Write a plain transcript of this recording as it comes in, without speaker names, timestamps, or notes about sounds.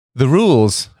The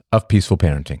rules of peaceful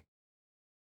parenting.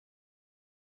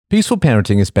 Peaceful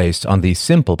parenting is based on the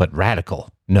simple but radical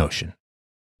notion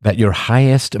that your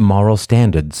highest moral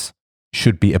standards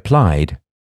should be applied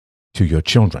to your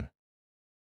children.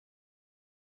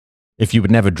 If you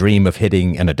would never dream of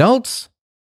hitting an adult,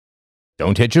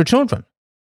 don't hit your children.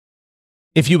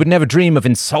 If you would never dream of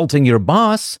insulting your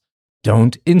boss,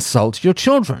 don't insult your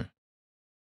children.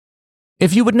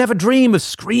 If you would never dream of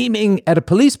screaming at a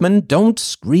policeman, don't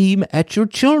scream at your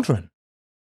children.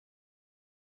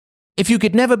 If you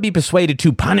could never be persuaded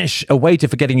to punish a waiter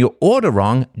for getting your order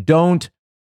wrong, don't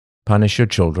punish your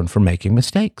children for making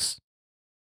mistakes.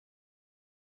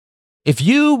 If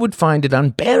you would find it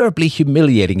unbearably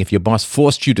humiliating if your boss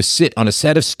forced you to sit on a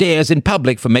set of stairs in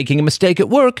public for making a mistake at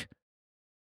work,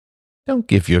 don't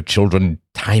give your children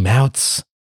timeouts.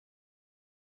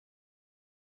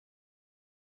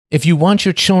 If you want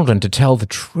your children to tell the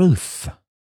truth,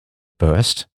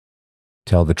 first,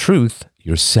 tell the truth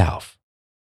yourself.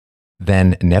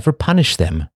 Then never punish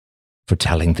them for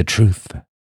telling the truth.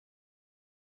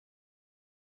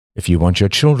 If you want your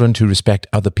children to respect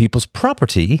other people's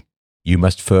property, you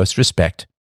must first respect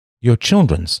your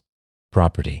children's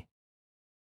property.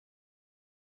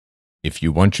 If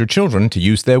you want your children to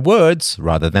use their words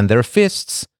rather than their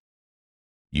fists,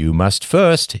 you must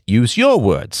first use your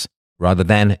words rather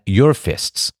than your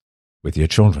fists with your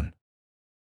children.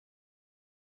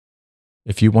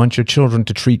 If you want your children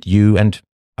to treat you and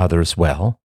others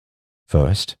well,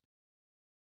 first,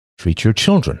 treat your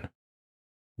children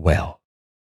well.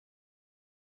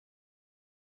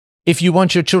 If you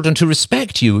want your children to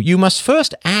respect you, you must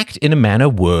first act in a manner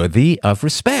worthy of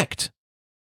respect.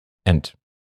 And,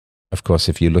 of course,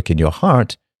 if you look in your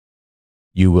heart,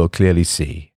 you will clearly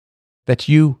see that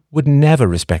you would never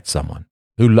respect someone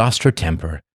who lost her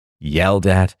temper, yelled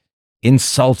at,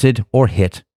 insulted, or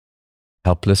hit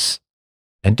helpless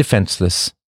and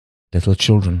defenseless little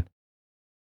children.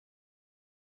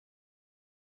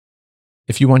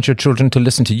 If you want your children to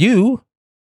listen to you,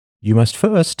 you must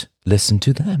first listen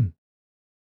to them.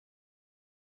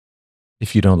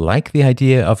 If you don't like the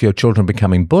idea of your children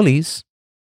becoming bullies,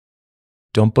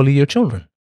 don't bully your children.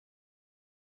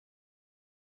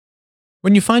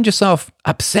 When you find yourself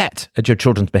upset at your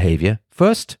children's behavior,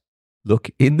 first look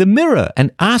in the mirror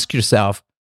and ask yourself,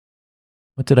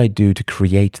 what did I do to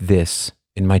create this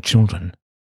in my children?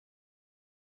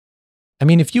 I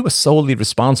mean, if you were solely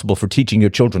responsible for teaching your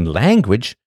children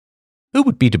language, who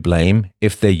would be to blame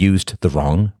if they used the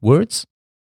wrong words?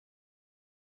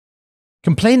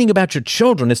 Complaining about your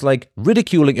children is like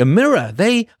ridiculing a mirror.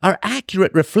 They are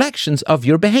accurate reflections of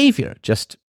your behavior,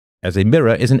 just as a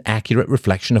mirror is an accurate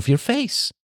reflection of your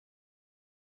face.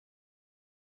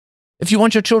 If you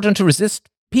want your children to resist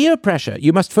peer pressure,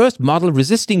 you must first model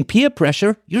resisting peer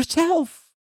pressure yourself.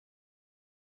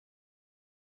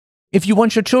 If you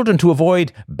want your children to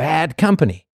avoid bad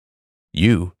company,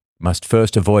 you must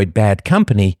first avoid bad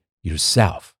company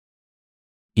yourself,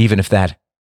 even if that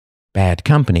bad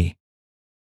company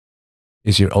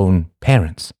is your own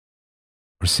parents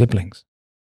or siblings.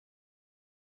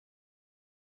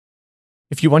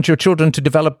 If you want your children to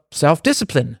develop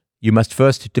self-discipline, you must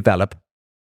first develop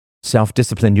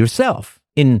self-discipline yourself,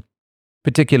 in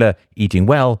particular, eating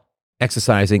well,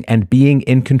 exercising, and being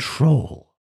in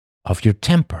control of your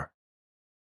temper.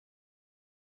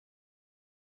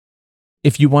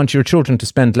 If you want your children to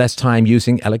spend less time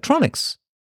using electronics,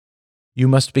 you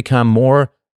must become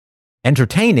more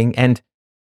entertaining and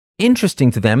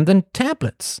interesting to them than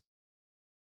tablets.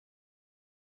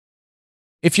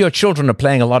 If your children are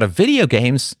playing a lot of video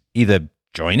games, either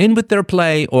join in with their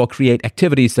play or create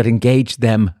activities that engage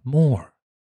them more.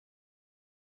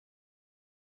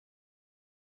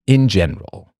 In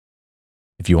general,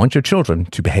 if you want your children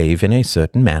to behave in a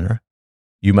certain manner,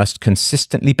 you must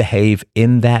consistently behave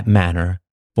in that manner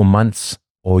for months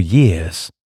or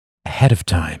years ahead of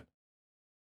time.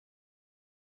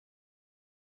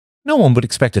 No one would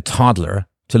expect a toddler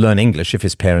to learn English if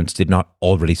his parents did not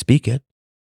already speak it.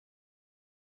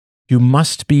 You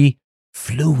must be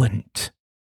fluent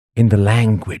in the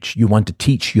language you want to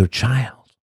teach your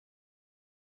child.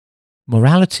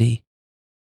 Morality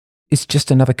is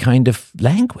just another kind of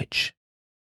language.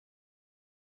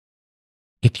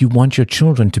 If you want your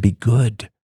children to be good,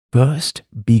 first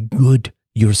be good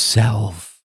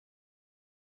yourself.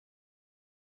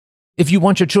 If you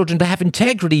want your children to have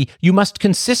integrity, you must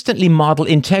consistently model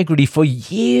integrity for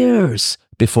years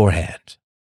beforehand.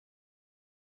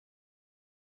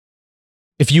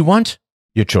 If you want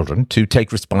your children to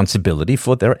take responsibility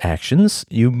for their actions,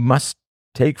 you must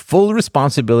take full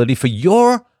responsibility for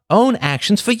your own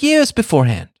actions for years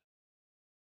beforehand.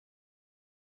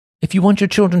 If you want your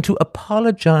children to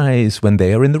apologize when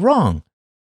they are in the wrong,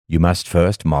 you must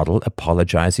first model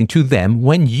apologizing to them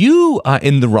when you are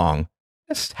in the wrong.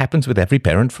 This happens with every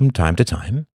parent from time to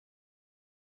time.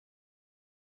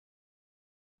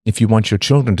 If you want your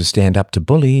children to stand up to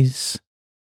bullies,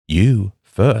 you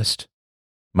first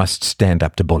must stand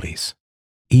up to bullies,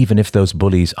 even if those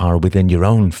bullies are within your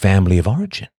own family of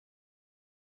origin.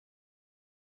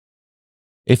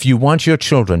 If you want your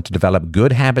children to develop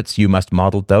good habits, you must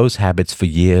model those habits for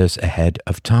years ahead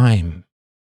of time.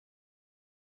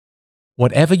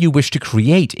 Whatever you wish to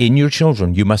create in your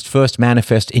children, you must first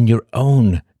manifest in your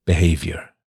own behavior.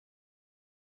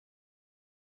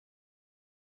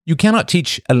 You cannot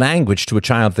teach a language to a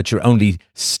child that you're only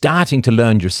starting to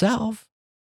learn yourself.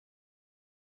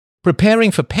 Preparing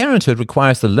for parenthood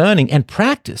requires the learning and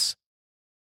practice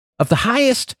of the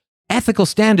highest ethical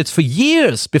standards for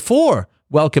years before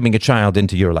welcoming a child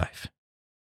into your life.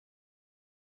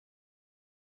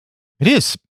 It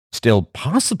is still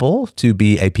possible to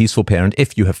be a peaceful parent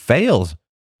if you have failed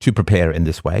to prepare in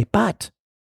this way, but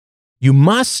you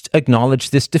must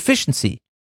acknowledge this deficiency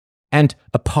and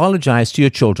apologize to your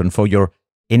children for your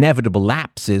inevitable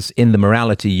lapses in the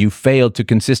morality you failed to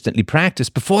consistently practice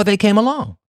before they came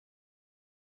along.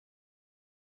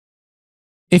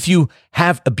 If you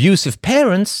have abusive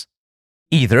parents,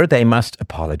 either they must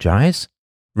apologize,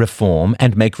 reform,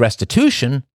 and make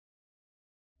restitution,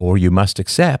 or you must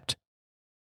accept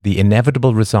the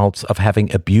inevitable results of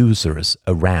having abusers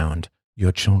around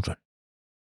your children.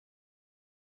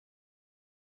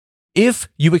 If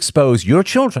you expose your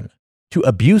children to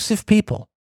abusive people,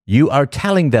 you are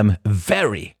telling them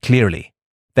very clearly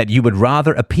that you would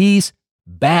rather appease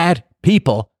bad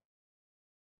people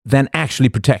than actually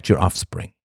protect your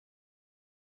offspring.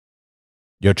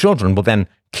 Your children will then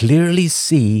clearly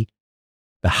see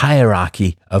the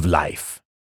hierarchy of life,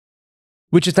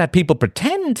 which is that people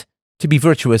pretend to be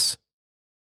virtuous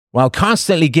while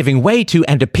constantly giving way to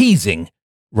and appeasing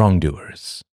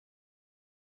wrongdoers.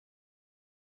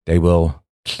 They will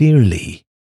clearly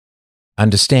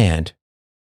understand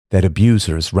that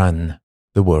abusers run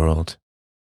the world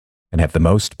and have the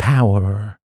most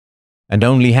power and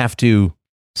only have to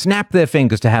snap their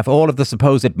fingers to have all of the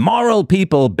supposed moral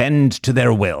people bend to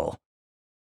their will.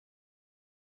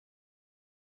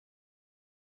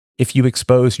 If you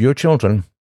expose your children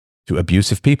to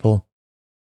abusive people,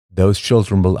 those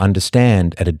children will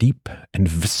understand at a deep and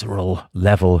visceral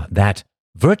level that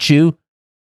virtue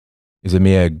is a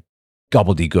mere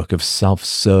gobbledygook of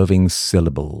self-serving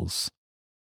syllables,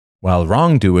 while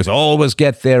wrongdoers always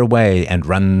get their way and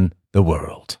run the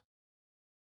world.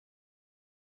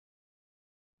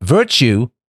 Virtue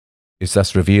is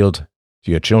thus revealed to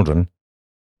your children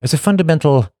as a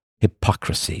fundamental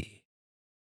hypocrisy,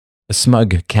 a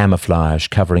smug camouflage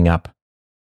covering up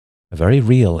a very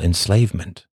real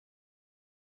enslavement.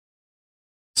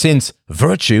 Since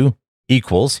virtue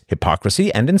equals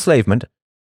hypocrisy and enslavement,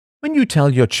 when you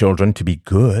tell your children to be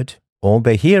good, all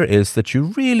they hear is that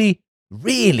you really,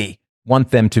 really want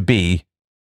them to be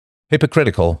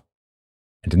hypocritical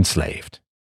and enslaved.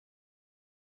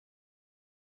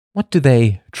 What do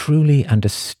they truly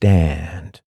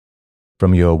understand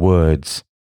from your words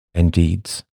and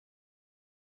deeds?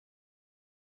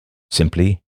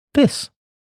 Simply this: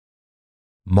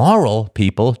 moral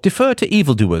people defer to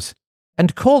evildoers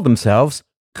and call themselves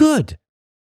good.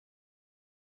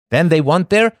 Then they want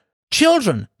their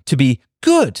children to be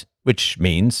good, which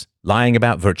means lying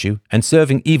about virtue and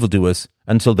serving evildoers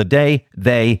until the day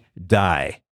they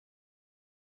die.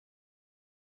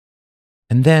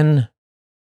 And then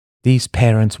these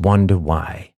parents wonder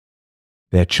why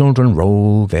their children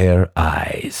roll their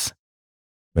eyes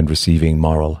when receiving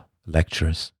moral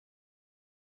lectures.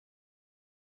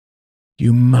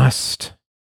 You must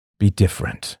be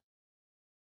different.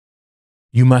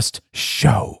 You must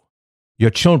show your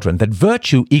children that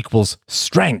virtue equals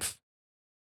strength.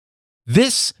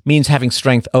 This means having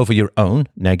strength over your own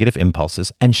negative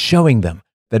impulses and showing them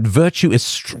that virtue is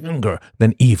stronger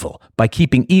than evil by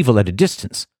keeping evil at a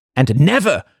distance and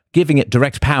never giving it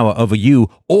direct power over you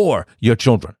or your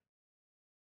children.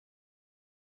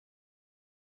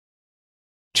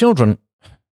 Children,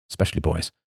 especially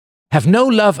boys, have no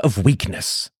love of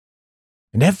weakness.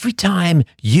 And every time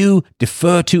you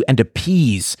defer to and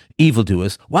appease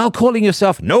evildoers while calling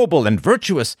yourself noble and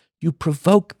virtuous, you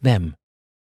provoke them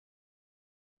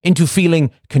into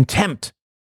feeling contempt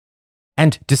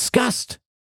and disgust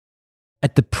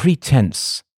at the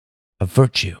pretense of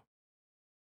virtue.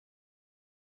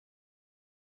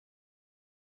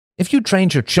 If you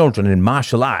trained your children in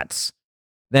martial arts,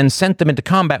 then sent them into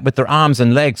combat with their arms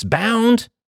and legs bound,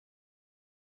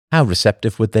 how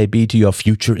receptive would they be to your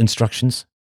future instructions?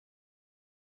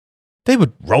 They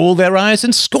would roll their eyes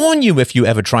and scorn you if you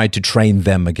ever tried to train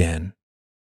them again.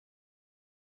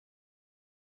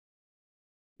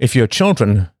 If your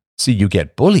children see you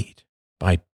get bullied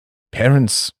by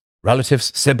parents,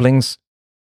 relatives, siblings,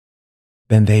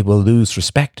 then they will lose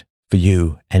respect for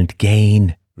you and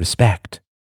gain respect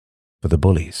for the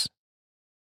bullies.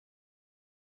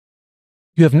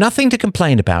 You have nothing to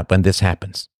complain about when this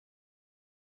happens,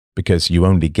 because you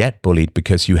only get bullied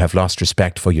because you have lost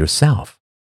respect for yourself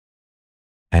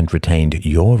and retained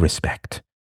your respect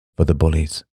for the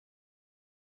bullies.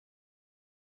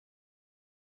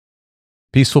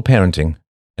 Peaceful parenting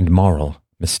and moral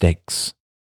mistakes.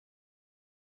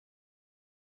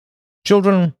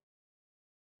 Children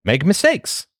make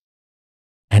mistakes,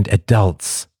 and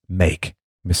adults make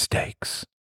mistakes.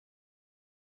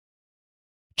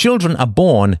 Children are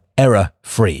born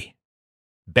error-free.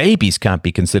 Babies can't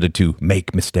be considered to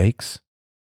make mistakes.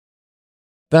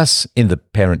 Thus, in the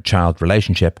parent-child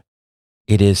relationship,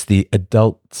 it is the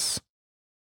adults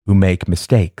who make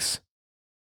mistakes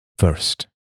first.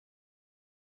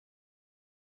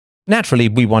 Naturally,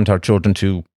 we want our children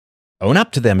to own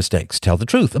up to their mistakes, tell the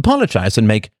truth, apologize, and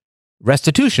make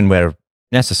restitution where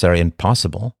necessary and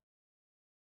possible.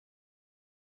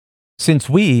 Since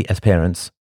we, as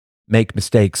parents, make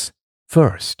mistakes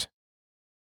first,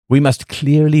 we must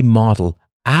clearly model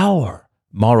our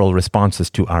moral responses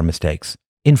to our mistakes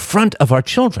in front of our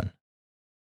children.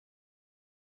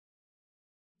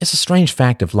 It's a strange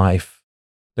fact of life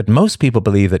that most people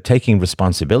believe that taking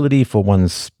responsibility for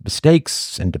one's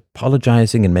mistakes and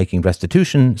apologizing and making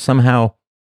restitution somehow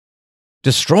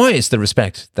destroys the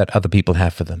respect that other people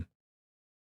have for them.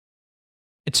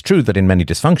 It's true that in many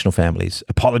dysfunctional families,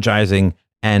 apologizing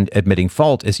and admitting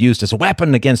fault is used as a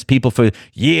weapon against people for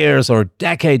years or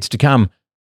decades to come.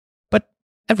 But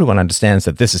everyone understands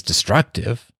that this is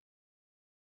destructive.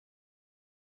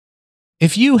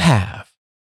 If you have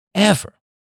ever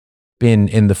been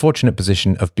in the fortunate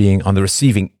position of being on the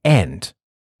receiving end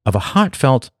of a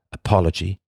heartfelt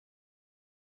apology,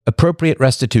 appropriate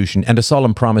restitution, and a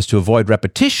solemn promise to avoid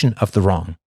repetition of the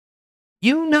wrong,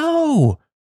 you know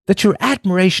that your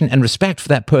admiration and respect for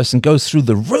that person goes through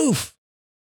the roof.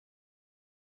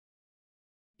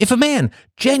 If a man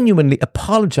genuinely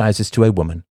apologizes to a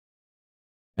woman,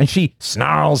 and she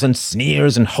snarls and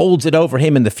sneers and holds it over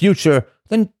him in the future,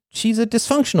 then she's a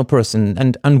dysfunctional person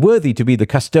and unworthy to be the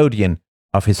custodian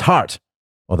of his heart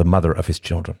or the mother of his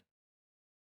children.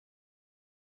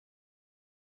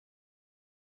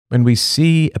 When we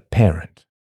see a parent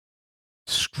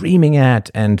screaming at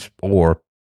or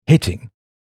hitting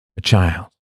a child,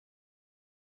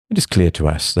 it is clear to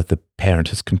us that the parent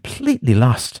has completely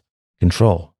lost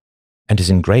control and is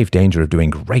in grave danger of doing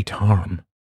great harm.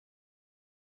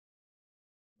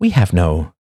 We have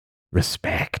no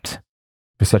respect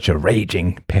for such a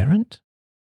raging parent.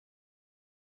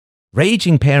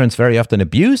 Raging parents very often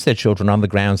abuse their children on the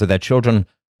grounds that their children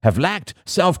have lacked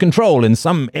self-control in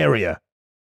some area.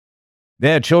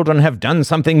 Their children have done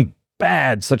something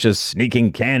bad, such as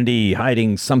sneaking candy,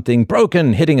 hiding something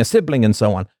broken, hitting a sibling, and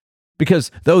so on,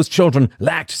 because those children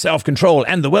lacked self-control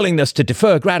and the willingness to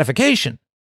defer gratification.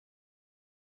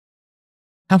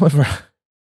 However, a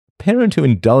parent who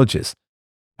indulges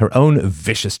her own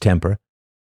vicious temper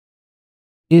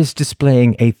is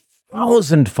displaying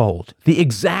 1,000-fold the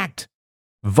exact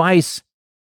vice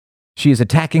she is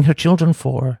attacking her children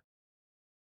for.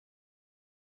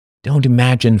 Don't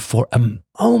imagine for a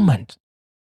moment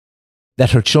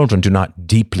that her children do not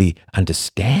deeply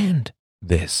understand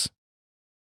this.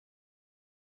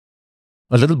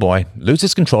 A little boy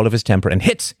loses control of his temper and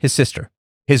hits his sister.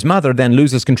 His mother then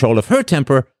loses control of her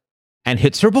temper and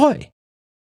hits her boy.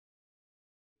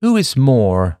 Who is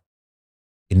more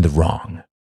in the wrong?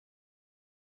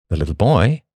 The little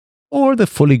boy or the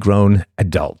fully grown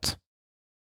adult?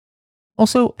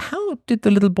 Also, how did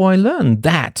the little boy learn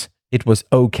that it was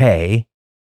okay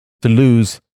to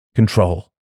lose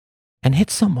control and hit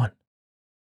someone?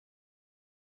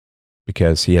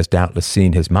 Because he has doubtless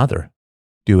seen his mother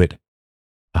do it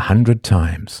 100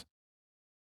 times.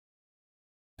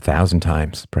 1,000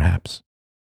 times, perhaps.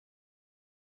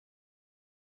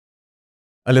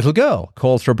 A little girl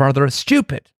calls her brother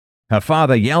stupid. Her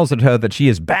father yells at her that she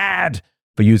is bad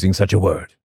for using such a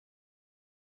word.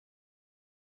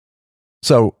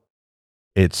 So,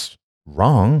 it's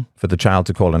wrong for the child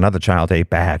to call another child a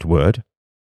bad word,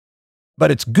 but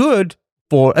it's good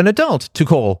for an adult to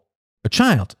call a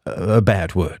child a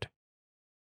bad word.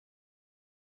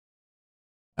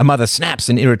 A mother snaps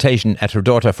in irritation at her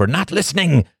daughter for not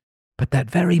listening, but that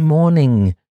very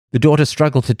morning, the daughter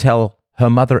struggled to tell her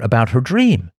mother about her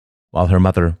dream while her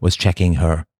mother was checking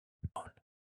her phone.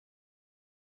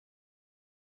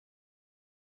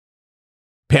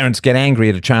 Parents get angry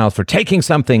at a child for taking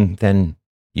something, then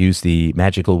use the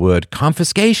magical word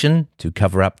confiscation to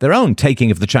cover up their own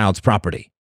taking of the child's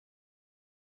property.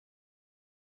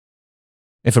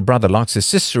 If a brother locks his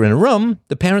sister in a room,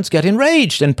 the parents get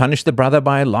enraged and punish the brother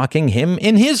by locking him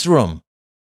in his room.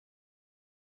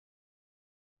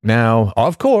 Now,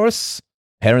 of course,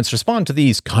 parents respond to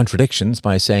these contradictions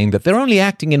by saying that they're only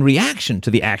acting in reaction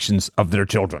to the actions of their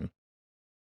children.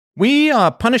 We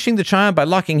are punishing the child by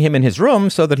locking him in his room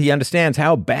so that he understands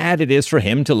how bad it is for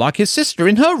him to lock his sister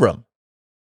in her room.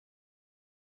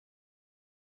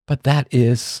 But that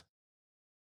is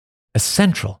a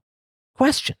central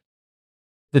question.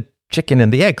 The chicken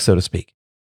and the egg, so to speak.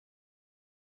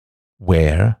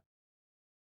 Where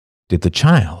did the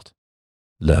child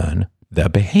learn the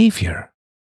behavior?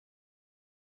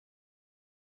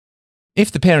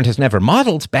 If the parent has never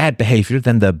modeled bad behavior,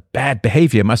 then the bad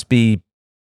behavior must be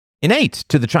innate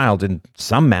to the child in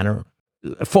some manner,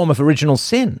 a form of original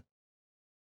sin.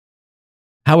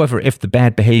 However, if the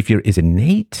bad behavior is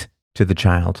innate to the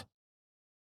child,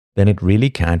 then it really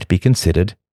can't be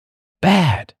considered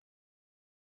bad.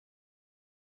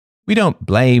 We don't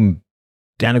blame,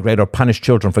 denigrate, or punish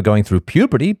children for going through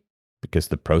puberty because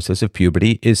the process of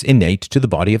puberty is innate to the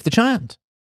body of the child.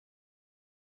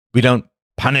 We don't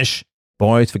punish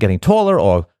boys for getting taller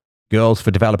or girls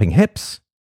for developing hips.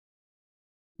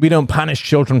 We don't punish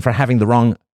children for having the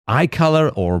wrong eye color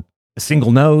or a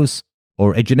single nose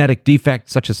or a genetic defect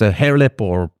such as a hair lip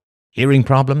or hearing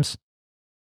problems.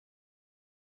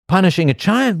 Punishing a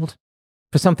child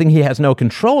for something he has no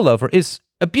control over is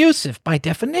abusive by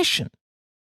definition.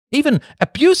 Even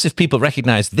abusive people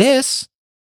recognize this.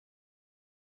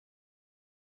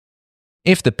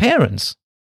 If the parents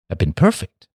have been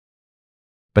perfect,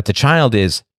 but the child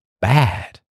is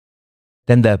bad,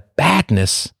 then the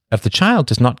badness of the child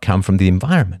does not come from the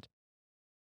environment,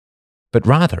 but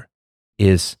rather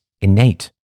is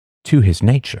innate to his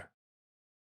nature.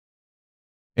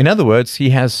 In other words, he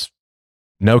has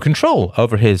no control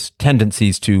over his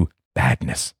tendencies to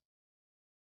badness.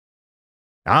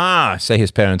 Ah, say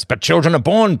his parents, but children are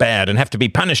born bad and have to be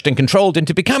punished and controlled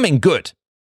into becoming good.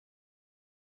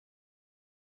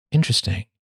 Interesting.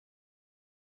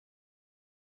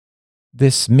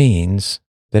 This means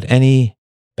that any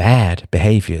bad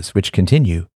behaviors which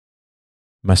continue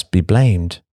must be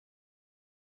blamed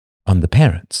on the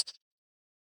parents.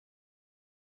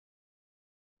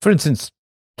 For instance,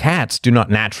 cats do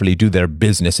not naturally do their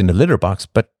business in a litter box,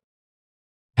 but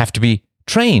have to be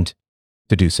trained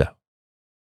to do so.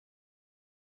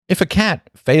 If a cat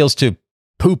fails to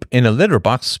poop in a litter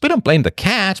box, we don't blame the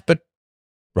cat, but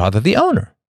rather the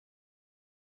owner.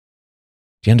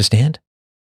 Do you understand?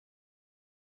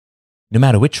 No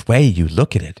matter which way you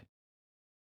look at it,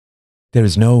 there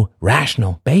is no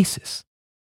rational basis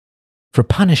for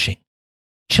punishing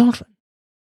children.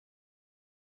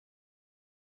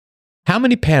 How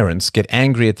many parents get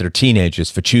angry at their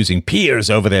teenagers for choosing peers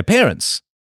over their parents,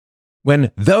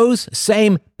 when those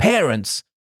same parents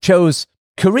chose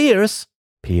careers,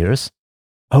 peers,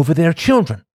 over their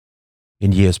children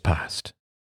in years past?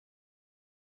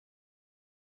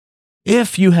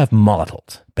 If you have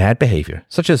modeled bad behavior,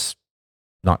 such as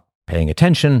not paying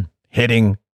attention,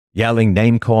 hitting, yelling,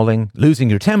 name-calling, losing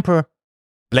your temper,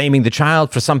 blaming the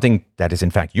child for something that is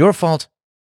in fact your fault,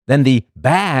 then the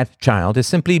bad child is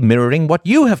simply mirroring what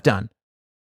you have done.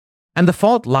 And the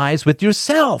fault lies with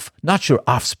yourself, not your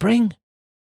offspring.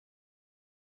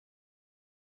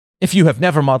 If you have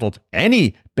never modeled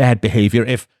any bad behavior,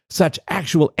 if such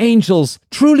actual angels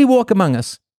truly walk among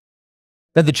us,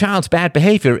 then the child's bad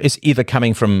behavior is either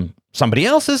coming from somebody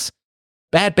else's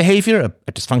bad behavior,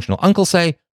 a dysfunctional uncle,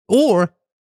 say, or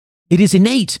it is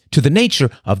innate to the nature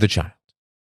of the child.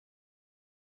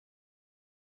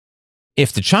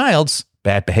 If the child's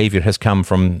bad behavior has come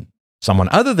from someone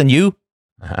other than you,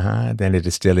 then it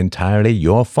is still entirely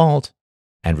your fault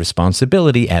and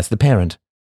responsibility as the parent.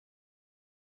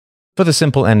 For the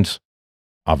simple and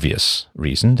obvious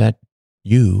reason that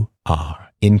you are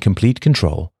in complete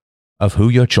control of who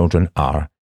your children are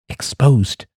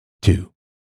exposed to.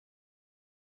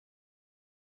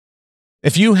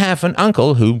 If you have an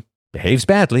uncle who behaves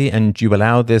badly and you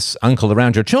allow this uncle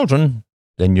around your children,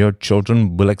 then your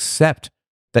children will accept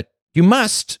that you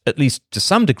must, at least to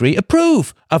some degree,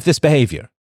 approve of this behavior.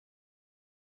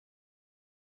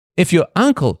 If your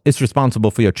uncle is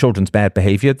responsible for your children's bad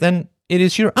behavior, then it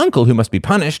is your uncle who must be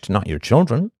punished, not your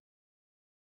children.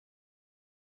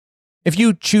 If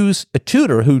you choose a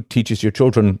tutor who teaches your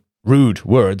children rude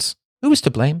words, who is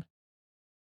to blame?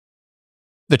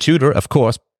 the tutor, of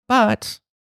course, but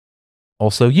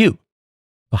also you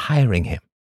for hiring him.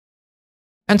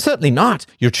 And certainly not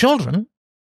your children.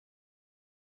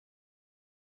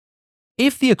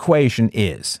 If the equation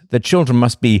is that children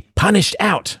must be punished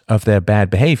out of their bad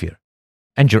behavior,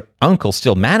 and your uncle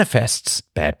still manifests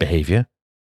bad behavior,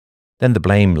 then the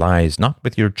blame lies not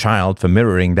with your child for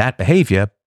mirroring that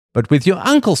behavior, but with your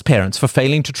uncle's parents for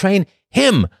failing to train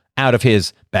him out of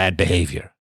his bad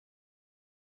behavior.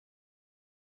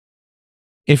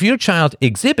 If your child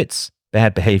exhibits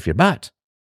bad behavior, but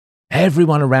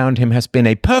everyone around him has been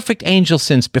a perfect angel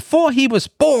since before he was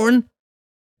born,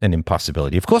 an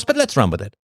impossibility, of course, but let's run with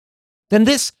it, then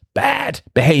this bad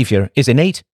behavior is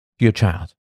innate to your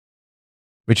child,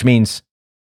 which means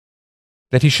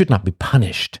that he should not be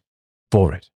punished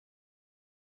for it.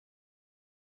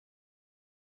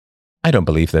 I don't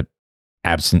believe that,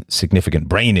 absent significant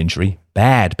brain injury,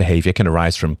 bad behavior can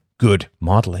arise from good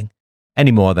modeling,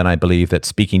 any more than I believe that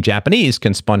speaking Japanese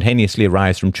can spontaneously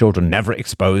arise from children never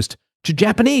exposed to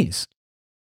Japanese.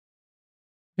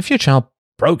 If your child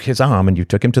broke his arm and you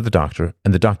took him to the doctor,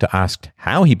 and the doctor asked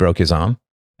how he broke his arm,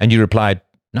 and you replied,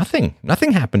 nothing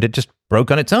happened, it just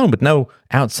broke on its own with no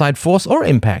outside force or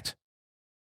impact,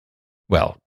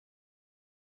 well,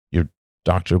 your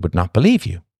doctor would not believe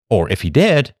you. Or if he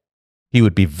did, he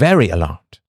would be very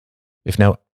alarmed. If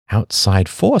no outside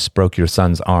force broke your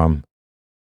son's arm,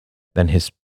 then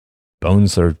his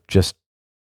bones are just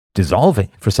dissolving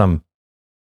for some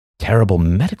terrible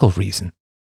medical reason.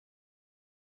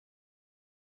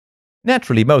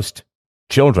 Naturally, most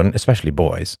children, especially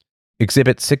boys,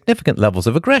 exhibit significant levels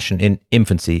of aggression in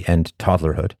infancy and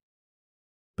toddlerhood.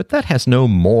 But that has no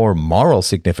more moral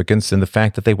significance than the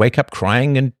fact that they wake up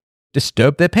crying and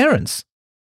disturb their parents.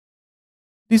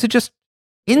 These are just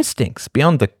instincts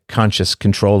beyond the conscious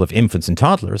control of infants and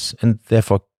toddlers, and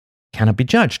therefore cannot be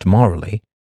judged morally.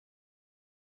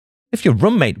 If your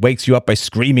roommate wakes you up by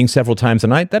screaming several times a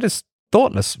night, that is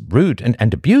thoughtless, rude,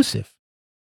 and abusive.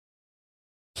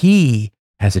 He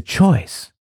has a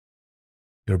choice.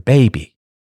 Your baby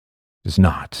does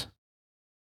not.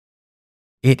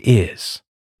 It is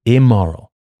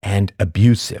immoral and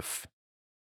abusive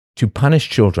to punish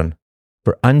children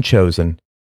for unchosen,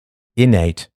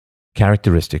 innate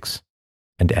characteristics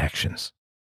and actions.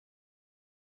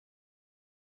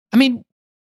 I mean,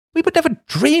 we would never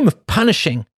dream of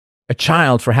punishing a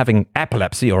child for having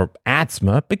epilepsy or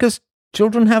asthma because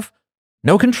children have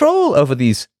no control over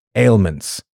these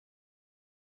ailments.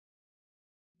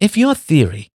 If your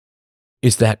theory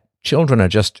is that children are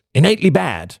just innately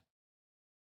bad,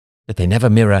 that they never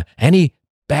mirror any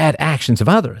bad actions of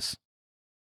others,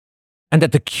 and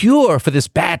that the cure for this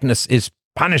badness is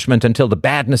punishment until the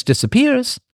badness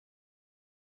disappears,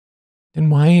 then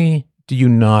why do you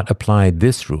not apply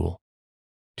this rule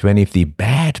to any of the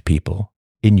bad people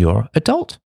in your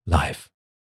adult life?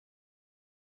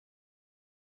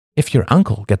 If your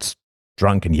uncle gets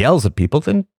drunk and yells at people,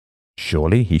 then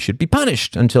surely he should be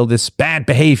punished until this bad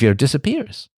behavior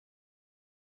disappears.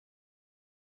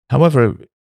 However,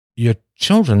 your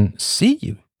children see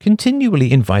you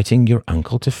continually inviting your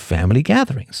uncle to family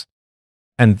gatherings,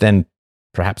 and then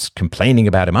perhaps complaining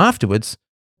about him afterwards,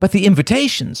 but the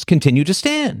invitations continue to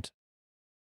stand.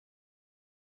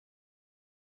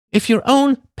 If your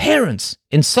own parents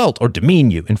insult or demean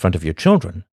you in front of your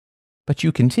children, but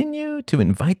you continue to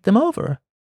invite them over,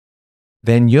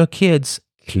 then your kids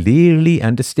clearly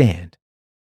understand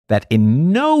that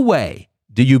in no way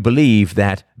do you believe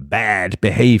that bad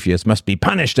behaviors must be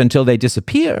punished until they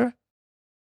disappear.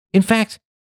 In fact,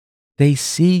 they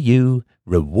see you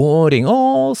rewarding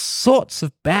all sorts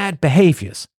of bad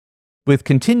behaviors with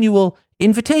continual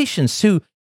invitations to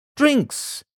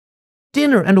drinks,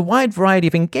 dinner, and a wide variety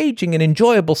of engaging and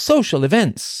enjoyable social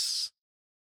events.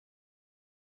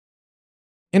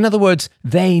 In other words,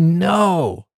 they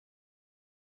know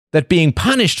that being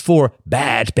punished for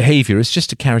bad behavior is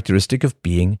just a characteristic of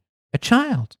being a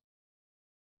child.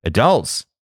 Adults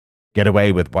get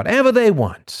away with whatever they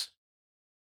want.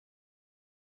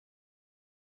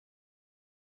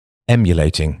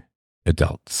 Emulating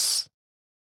adults.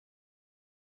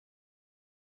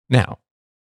 Now,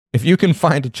 if you can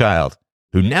find a child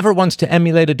who never wants to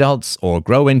emulate adults or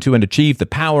grow into and achieve the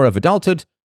power of adulthood,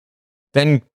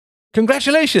 then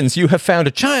congratulations, you have found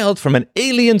a child from an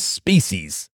alien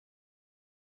species.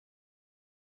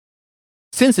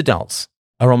 Since adults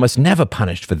are almost never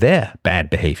punished for their bad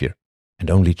behavior, and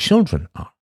only children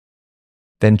are,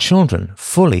 then children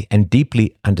fully and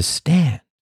deeply understand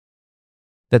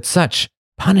that such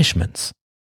punishments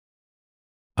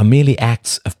are merely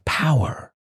acts of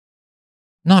power,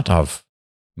 not of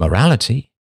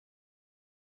morality.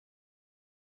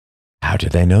 How do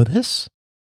they know this?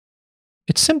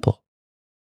 It's simple.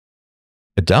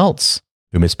 Adults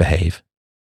who misbehave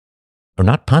are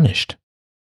not punished,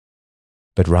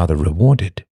 but rather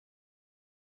rewarded.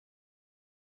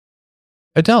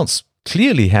 Adults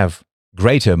clearly have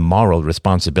greater moral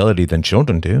responsibility than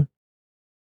children do.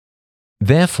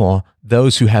 Therefore,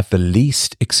 those who have the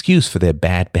least excuse for their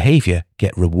bad behavior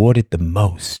get rewarded the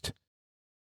most,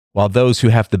 while those who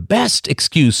have the best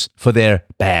excuse for their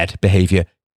bad behavior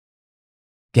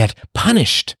get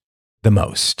punished the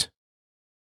most.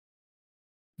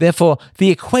 Therefore, the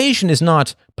equation is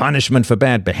not punishment for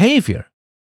bad behavior,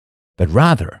 but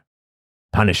rather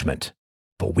punishment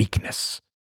for weakness.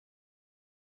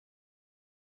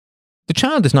 The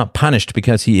child is not punished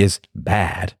because he is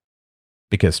bad,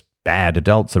 because bad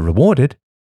adults are rewarded.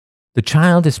 The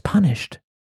child is punished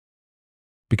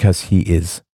because he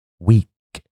is weak,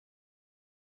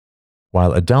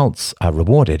 while adults are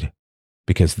rewarded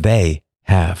because they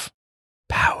have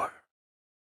power.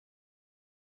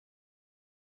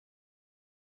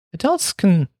 Adults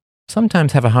can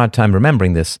sometimes have a hard time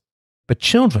remembering this, but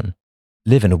children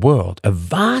live in a world of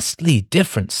vastly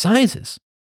different sizes.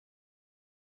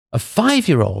 A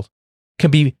 5-year-old can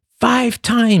be 5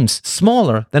 times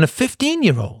smaller than a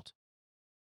 15-year-old.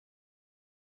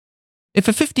 If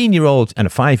a 15-year-old and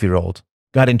a 5-year-old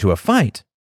got into a fight,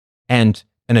 and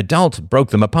an adult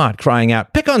broke them apart, crying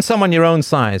out, "Pick on someone your own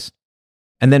size,"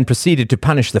 and then proceeded to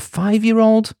punish the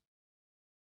 5-year-old,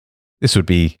 this would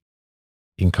be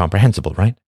incomprehensible,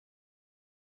 right?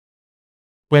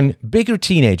 When bigger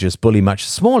teenagers bully much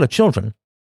smaller children,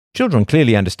 children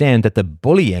clearly understand that the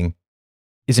bullying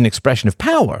is an expression of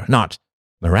power, not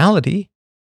morality.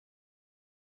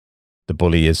 The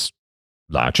bully is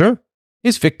larger,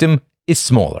 his victim is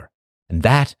smaller, and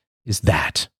that is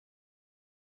that.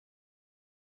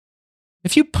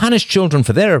 If you punish children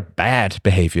for their bad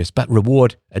behaviors but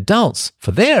reward adults for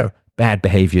their bad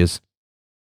behaviors,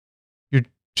 you're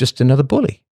just another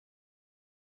bully.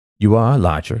 You are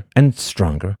larger and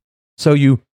stronger, so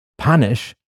you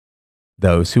punish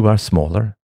those who are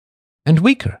smaller and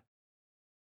weaker.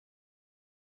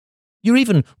 You're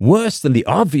even worse than the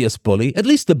obvious bully. At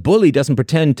least the bully doesn't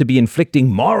pretend to be inflicting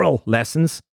moral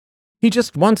lessons. He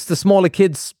just wants the smaller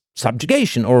kid's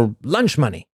subjugation or lunch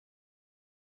money.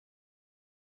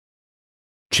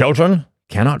 Children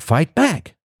cannot fight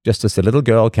back, just as the little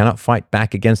girl cannot fight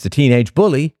back against a teenage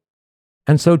bully,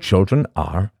 and so children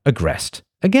are aggressed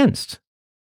against.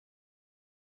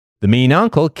 The mean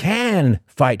uncle can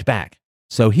fight back,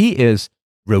 so he is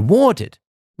rewarded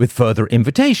with further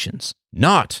invitations,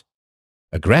 not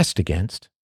aggressed against.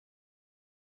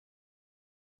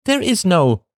 There is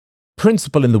no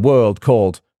principle in the world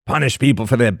called punish people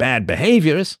for their bad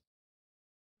behaviors.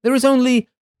 There is only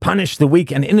punish the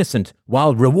weak and innocent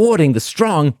while rewarding the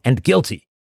strong and guilty.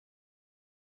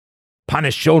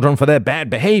 Punish children for their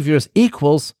bad behaviors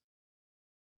equals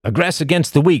aggress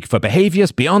against the weak for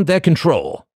behaviors beyond their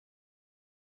control.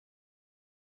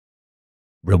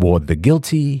 Reward the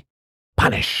guilty,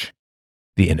 punish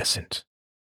the innocent.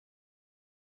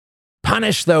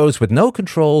 Punish those with no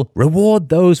control, reward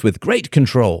those with great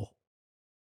control.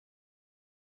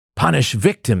 Punish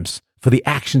victims for the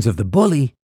actions of the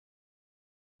bully,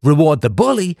 reward the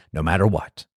bully no matter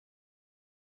what.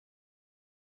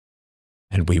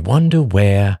 And we wonder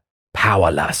where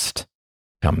powerlust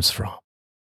comes from.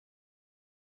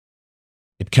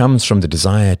 It comes from the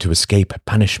desire to escape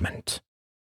punishment.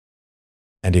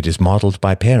 And it is modeled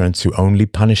by parents who only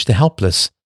punish the helpless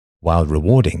while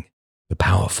rewarding the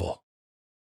powerful.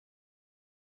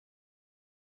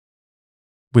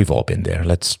 We've all been there,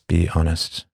 let's be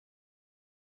honest.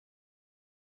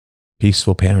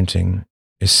 Peaceful parenting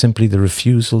is simply the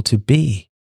refusal to be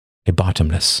a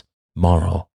bottomless,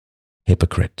 moral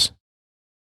hypocrite.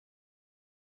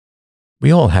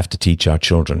 We all have to teach our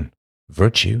children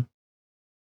virtue.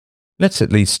 Let's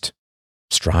at least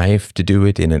strive to do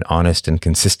it in an honest and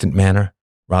consistent manner,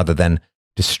 rather than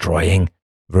destroying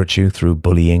virtue through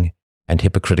bullying and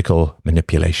hypocritical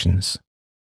manipulations.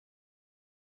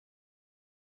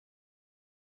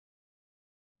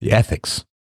 The ethics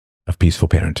of peaceful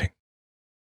parenting.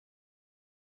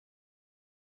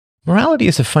 Morality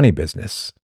is a funny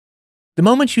business. The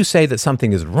moment you say that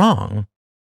something is wrong,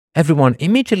 everyone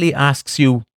immediately asks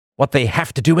you what they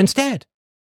have to do instead.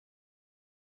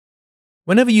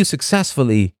 Whenever you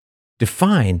successfully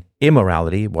define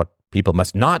immorality, what people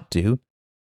must not do,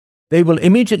 they will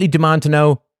immediately demand to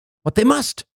know what they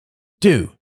must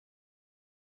do.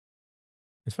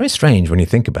 It's very strange when you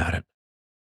think about it.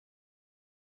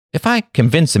 If I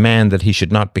convince a man that he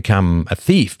should not become a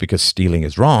thief because stealing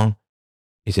is wrong,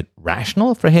 is it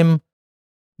rational for him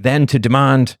then to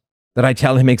demand that I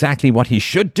tell him exactly what he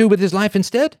should do with his life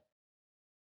instead?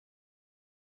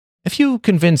 If you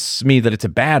convince me that it's a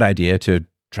bad idea to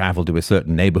travel to a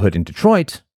certain neighborhood in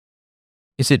Detroit,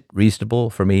 is it reasonable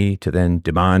for me to then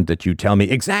demand that you tell me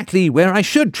exactly where I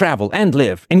should travel and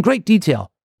live in great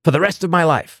detail for the rest of my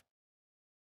life?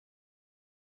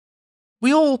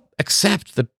 We all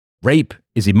accept that rape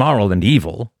is immoral and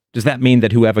evil. Does that mean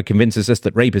that whoever convinces us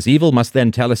that rape is evil must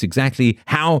then tell us exactly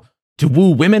how to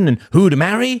woo women and who to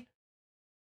marry?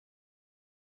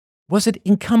 Was it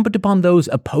incumbent upon those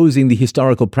opposing the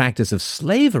historical practice of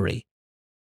slavery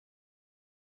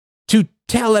to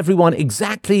tell everyone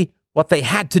exactly what they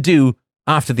had to do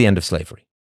after the end of slavery?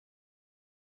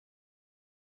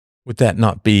 Would that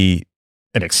not be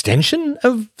an extension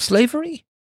of slavery?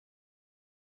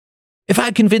 If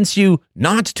I convince you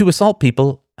not to assault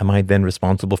people, am I then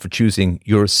responsible for choosing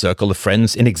your circle of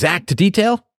friends in exact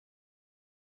detail?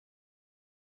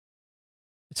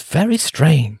 It's very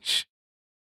strange.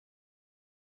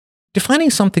 Defining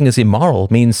something as immoral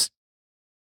means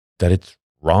that it's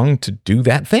wrong to do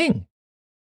that thing.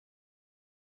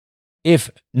 If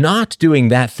not doing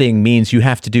that thing means you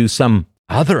have to do some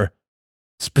other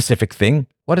specific thing,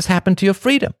 what has happened to your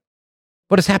freedom?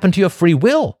 What has happened to your free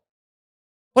will?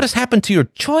 What has happened to your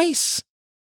choice?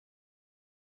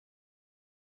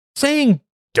 Saying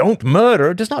don't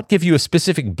murder does not give you a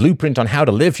specific blueprint on how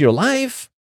to live your life,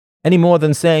 any more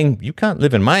than saying you can't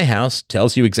live in my house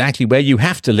tells you exactly where you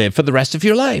have to live for the rest of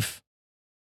your life.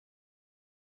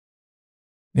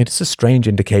 It is a strange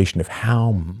indication of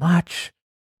how much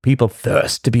people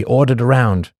thirst to be ordered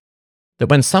around, that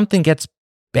when something gets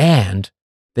banned,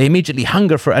 they immediately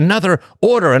hunger for another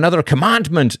order, another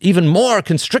commandment, even more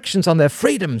constrictions on their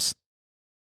freedoms.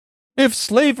 If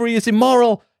slavery is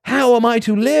immoral, how am I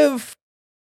to live?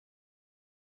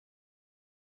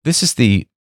 This is the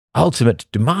ultimate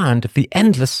demand of the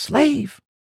endless slave.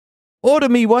 Order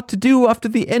me what to do after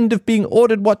the end of being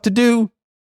ordered what to do.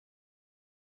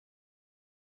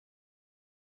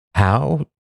 How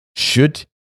should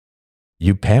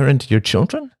you parent your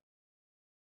children?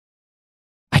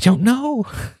 I don't know.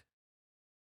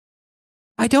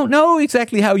 I don't know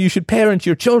exactly how you should parent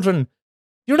your children.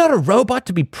 You're not a robot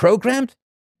to be programmed,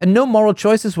 and no moral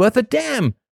choice is worth a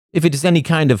damn if it is any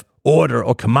kind of order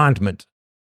or commandment.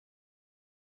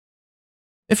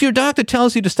 If your doctor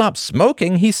tells you to stop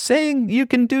smoking, he's saying you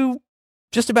can do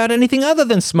just about anything other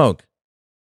than smoke.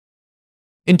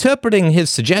 Interpreting his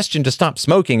suggestion to stop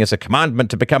smoking as a commandment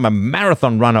to become a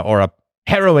marathon runner or a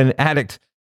heroin addict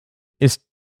is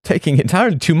taking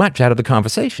entirely too much out of the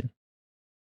conversation.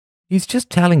 He's just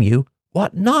telling you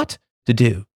what not to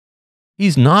do.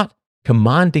 He's not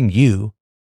commanding you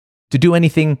to do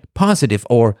anything positive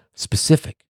or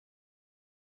specific.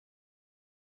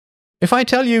 If I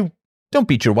tell you, don't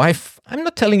beat your wife, I'm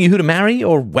not telling you who to marry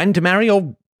or when to marry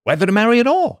or whether to marry at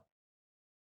all.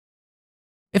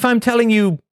 If I'm telling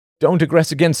you, don't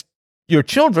aggress against your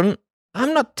children,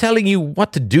 I'm not telling you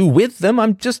what to do with them.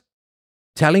 I'm just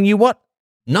telling you what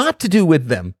not to do with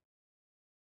them.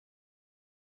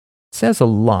 It says a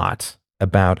lot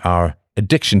about our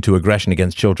addiction to aggression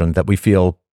against children that we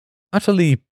feel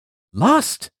utterly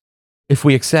lost if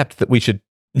we accept that we should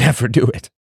never do it.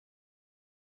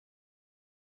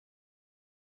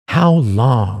 How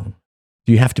long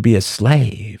do you have to be a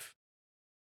slave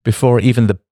before even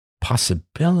the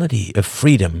possibility of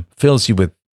freedom fills you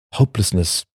with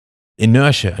hopelessness,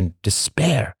 inertia, and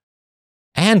despair,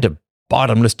 and a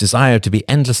bottomless desire to be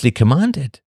endlessly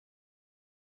commanded?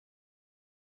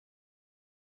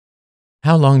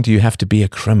 How long do you have to be a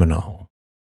criminal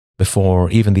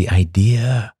before even the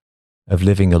idea of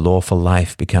living a lawful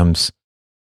life becomes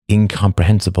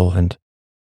incomprehensible and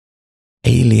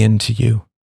alien to you?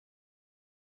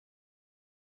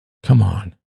 Come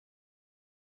on.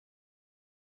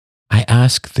 I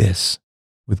ask this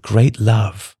with great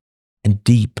love and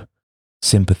deep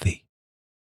sympathy.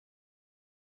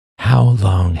 How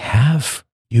long have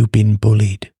you been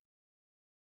bullied?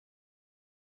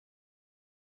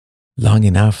 Long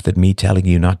enough that me telling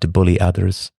you not to bully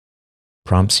others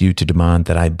prompts you to demand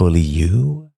that I bully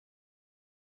you?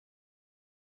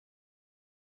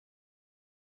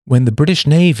 When the British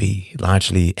Navy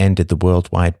largely ended the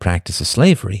worldwide practice of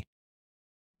slavery,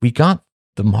 we got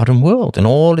the modern world and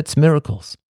all its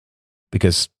miracles,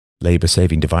 because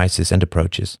labor-saving devices and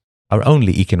approaches are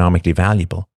only economically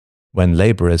valuable when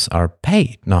laborers are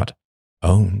paid, not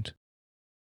owned.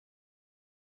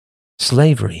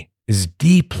 Slavery is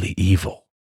deeply evil,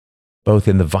 both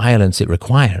in the violence it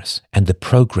requires and the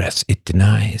progress it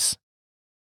denies.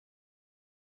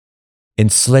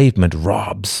 Enslavement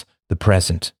robs the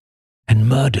present and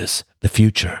murders the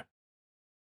future.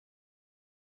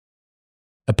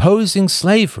 Opposing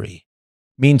slavery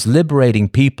means liberating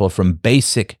people from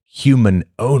basic human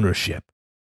ownership,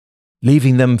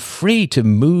 leaving them free to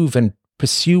move and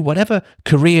pursue whatever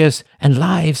careers and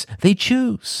lives they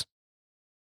choose.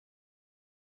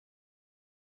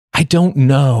 I don't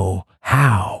know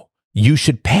how you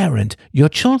should parent your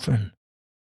children.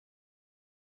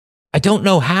 I don't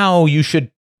know how you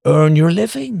should earn your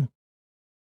living.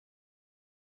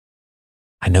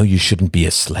 I know you shouldn't be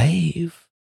a slave.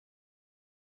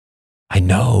 I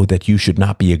know that you should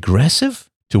not be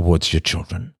aggressive towards your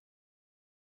children.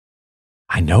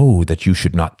 I know that you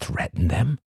should not threaten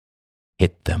them,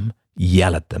 hit them,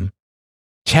 yell at them,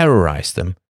 terrorize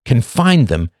them, confine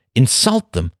them,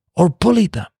 insult them, or bully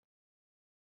them.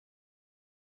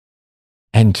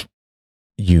 And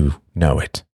you know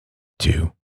it,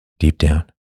 too, deep down,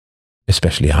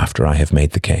 especially after I have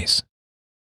made the case.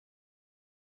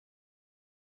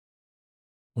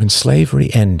 When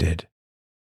slavery ended,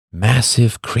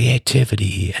 massive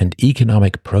creativity and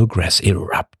economic progress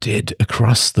erupted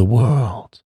across the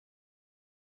world.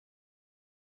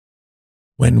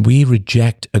 When we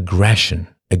reject aggression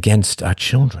against our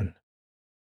children,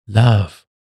 love,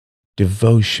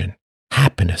 devotion,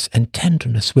 happiness, and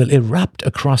tenderness will erupt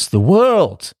across the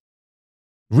world,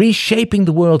 reshaping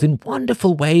the world in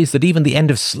wonderful ways that even the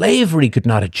end of slavery could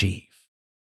not achieve.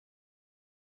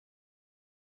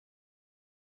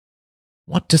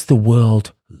 What does the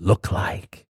world look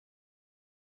like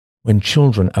when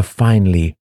children are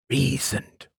finally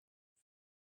reasoned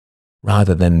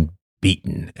rather than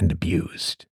beaten and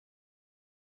abused?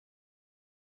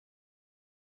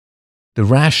 The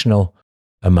rational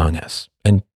among us,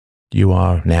 and you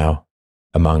are now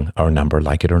among our number,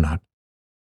 like it or not,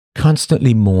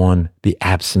 constantly mourn the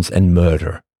absence and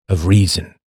murder of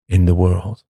reason in the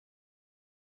world.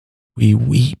 We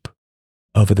weep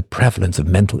over the prevalence of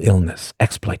mental illness,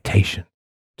 exploitation,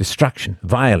 destruction,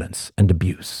 violence, and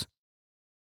abuse.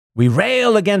 We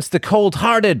rail against the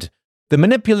cold-hearted, the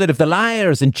manipulative, the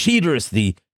liars and cheaters,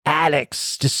 the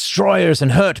addicts, destroyers,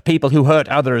 and hurt people who hurt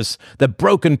others, the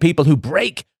broken people who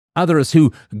break others,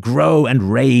 who grow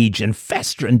and rage and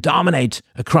fester and dominate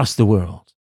across the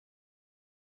world.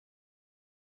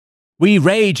 We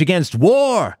rage against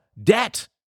war, debt,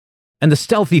 and the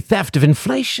stealthy theft of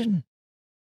inflation.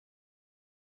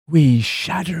 We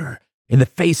shudder in the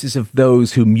faces of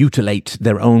those who mutilate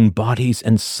their own bodies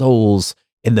and souls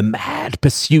in the mad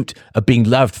pursuit of being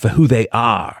loved for who they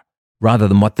are rather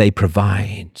than what they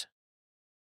provide.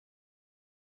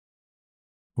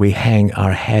 We hang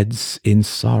our heads in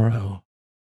sorrow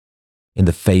in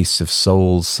the face of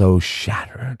souls so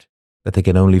shattered that they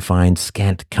can only find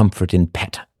scant comfort in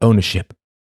pet ownership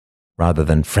rather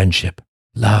than friendship,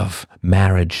 love,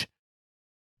 marriage,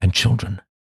 and children.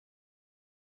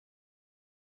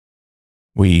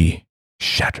 We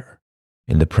shudder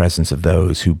in the presence of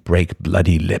those who break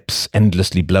bloody lips,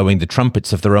 endlessly blowing the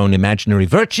trumpets of their own imaginary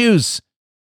virtues.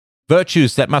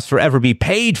 Virtues that must forever be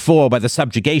paid for by the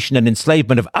subjugation and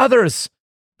enslavement of others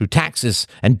through taxes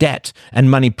and debt and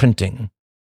money printing.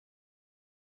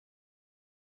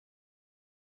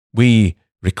 We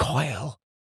recoil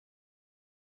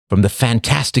from the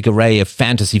fantastic array of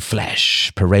fantasy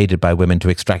flesh paraded by women to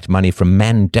extract money from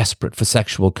men desperate for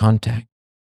sexual contact.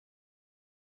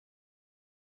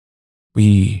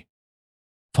 We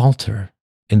falter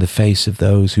in the face of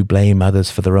those who blame others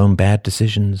for their own bad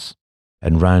decisions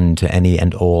and run to any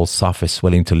and all sophists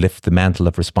willing to lift the mantle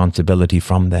of responsibility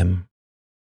from them.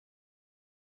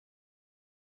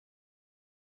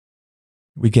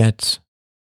 We get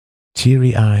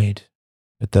teary-eyed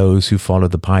at those who follow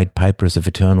the Pied Pipers of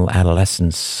eternal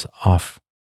adolescence off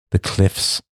the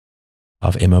cliffs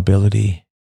of immobility,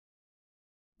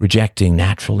 rejecting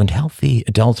natural and healthy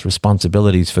adult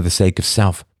responsibilities for the sake of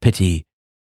self-pity,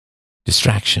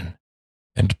 distraction,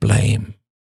 and blame.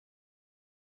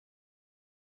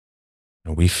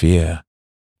 We fear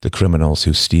the criminals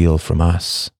who steal from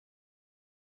us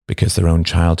because their own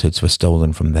childhoods were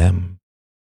stolen from them.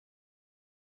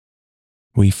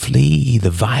 We flee the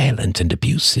violent and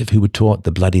abusive who were taught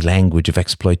the bloody language of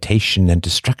exploitation and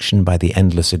destruction by the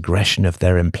endless aggression of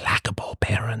their implacable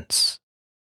parents.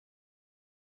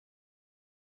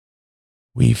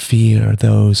 We fear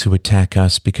those who attack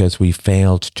us because we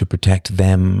failed to protect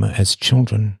them as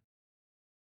children.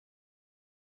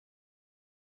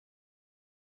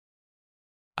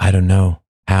 I don't know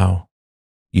how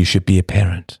you should be a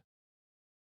parent,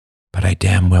 but I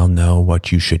damn well know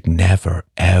what you should never,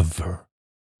 ever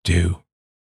do.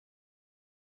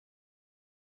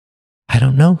 I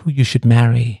don't know who you should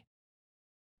marry,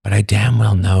 But I damn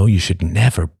well know you should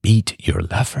never beat your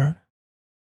lover.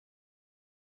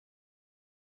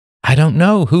 I don't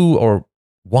know who or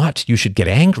what you should get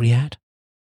angry at.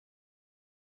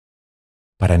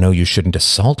 But I know you shouldn't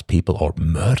assault people or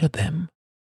murder them.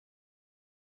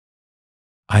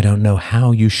 I don't know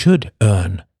how you should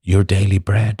earn your daily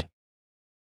bread.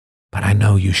 But I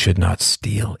know you should not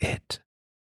steal it.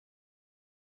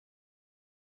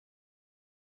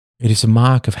 It is a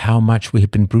mark of how much we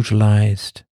have been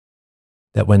brutalized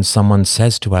that when someone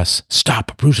says to us,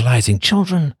 "Stop brutalizing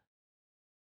children,"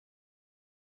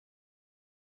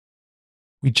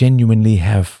 we genuinely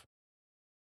have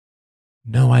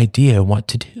no idea what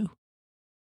to do.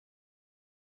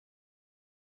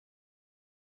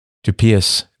 To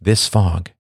pierce this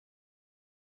fog,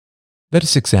 let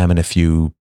us examine a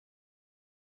few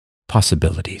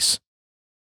possibilities.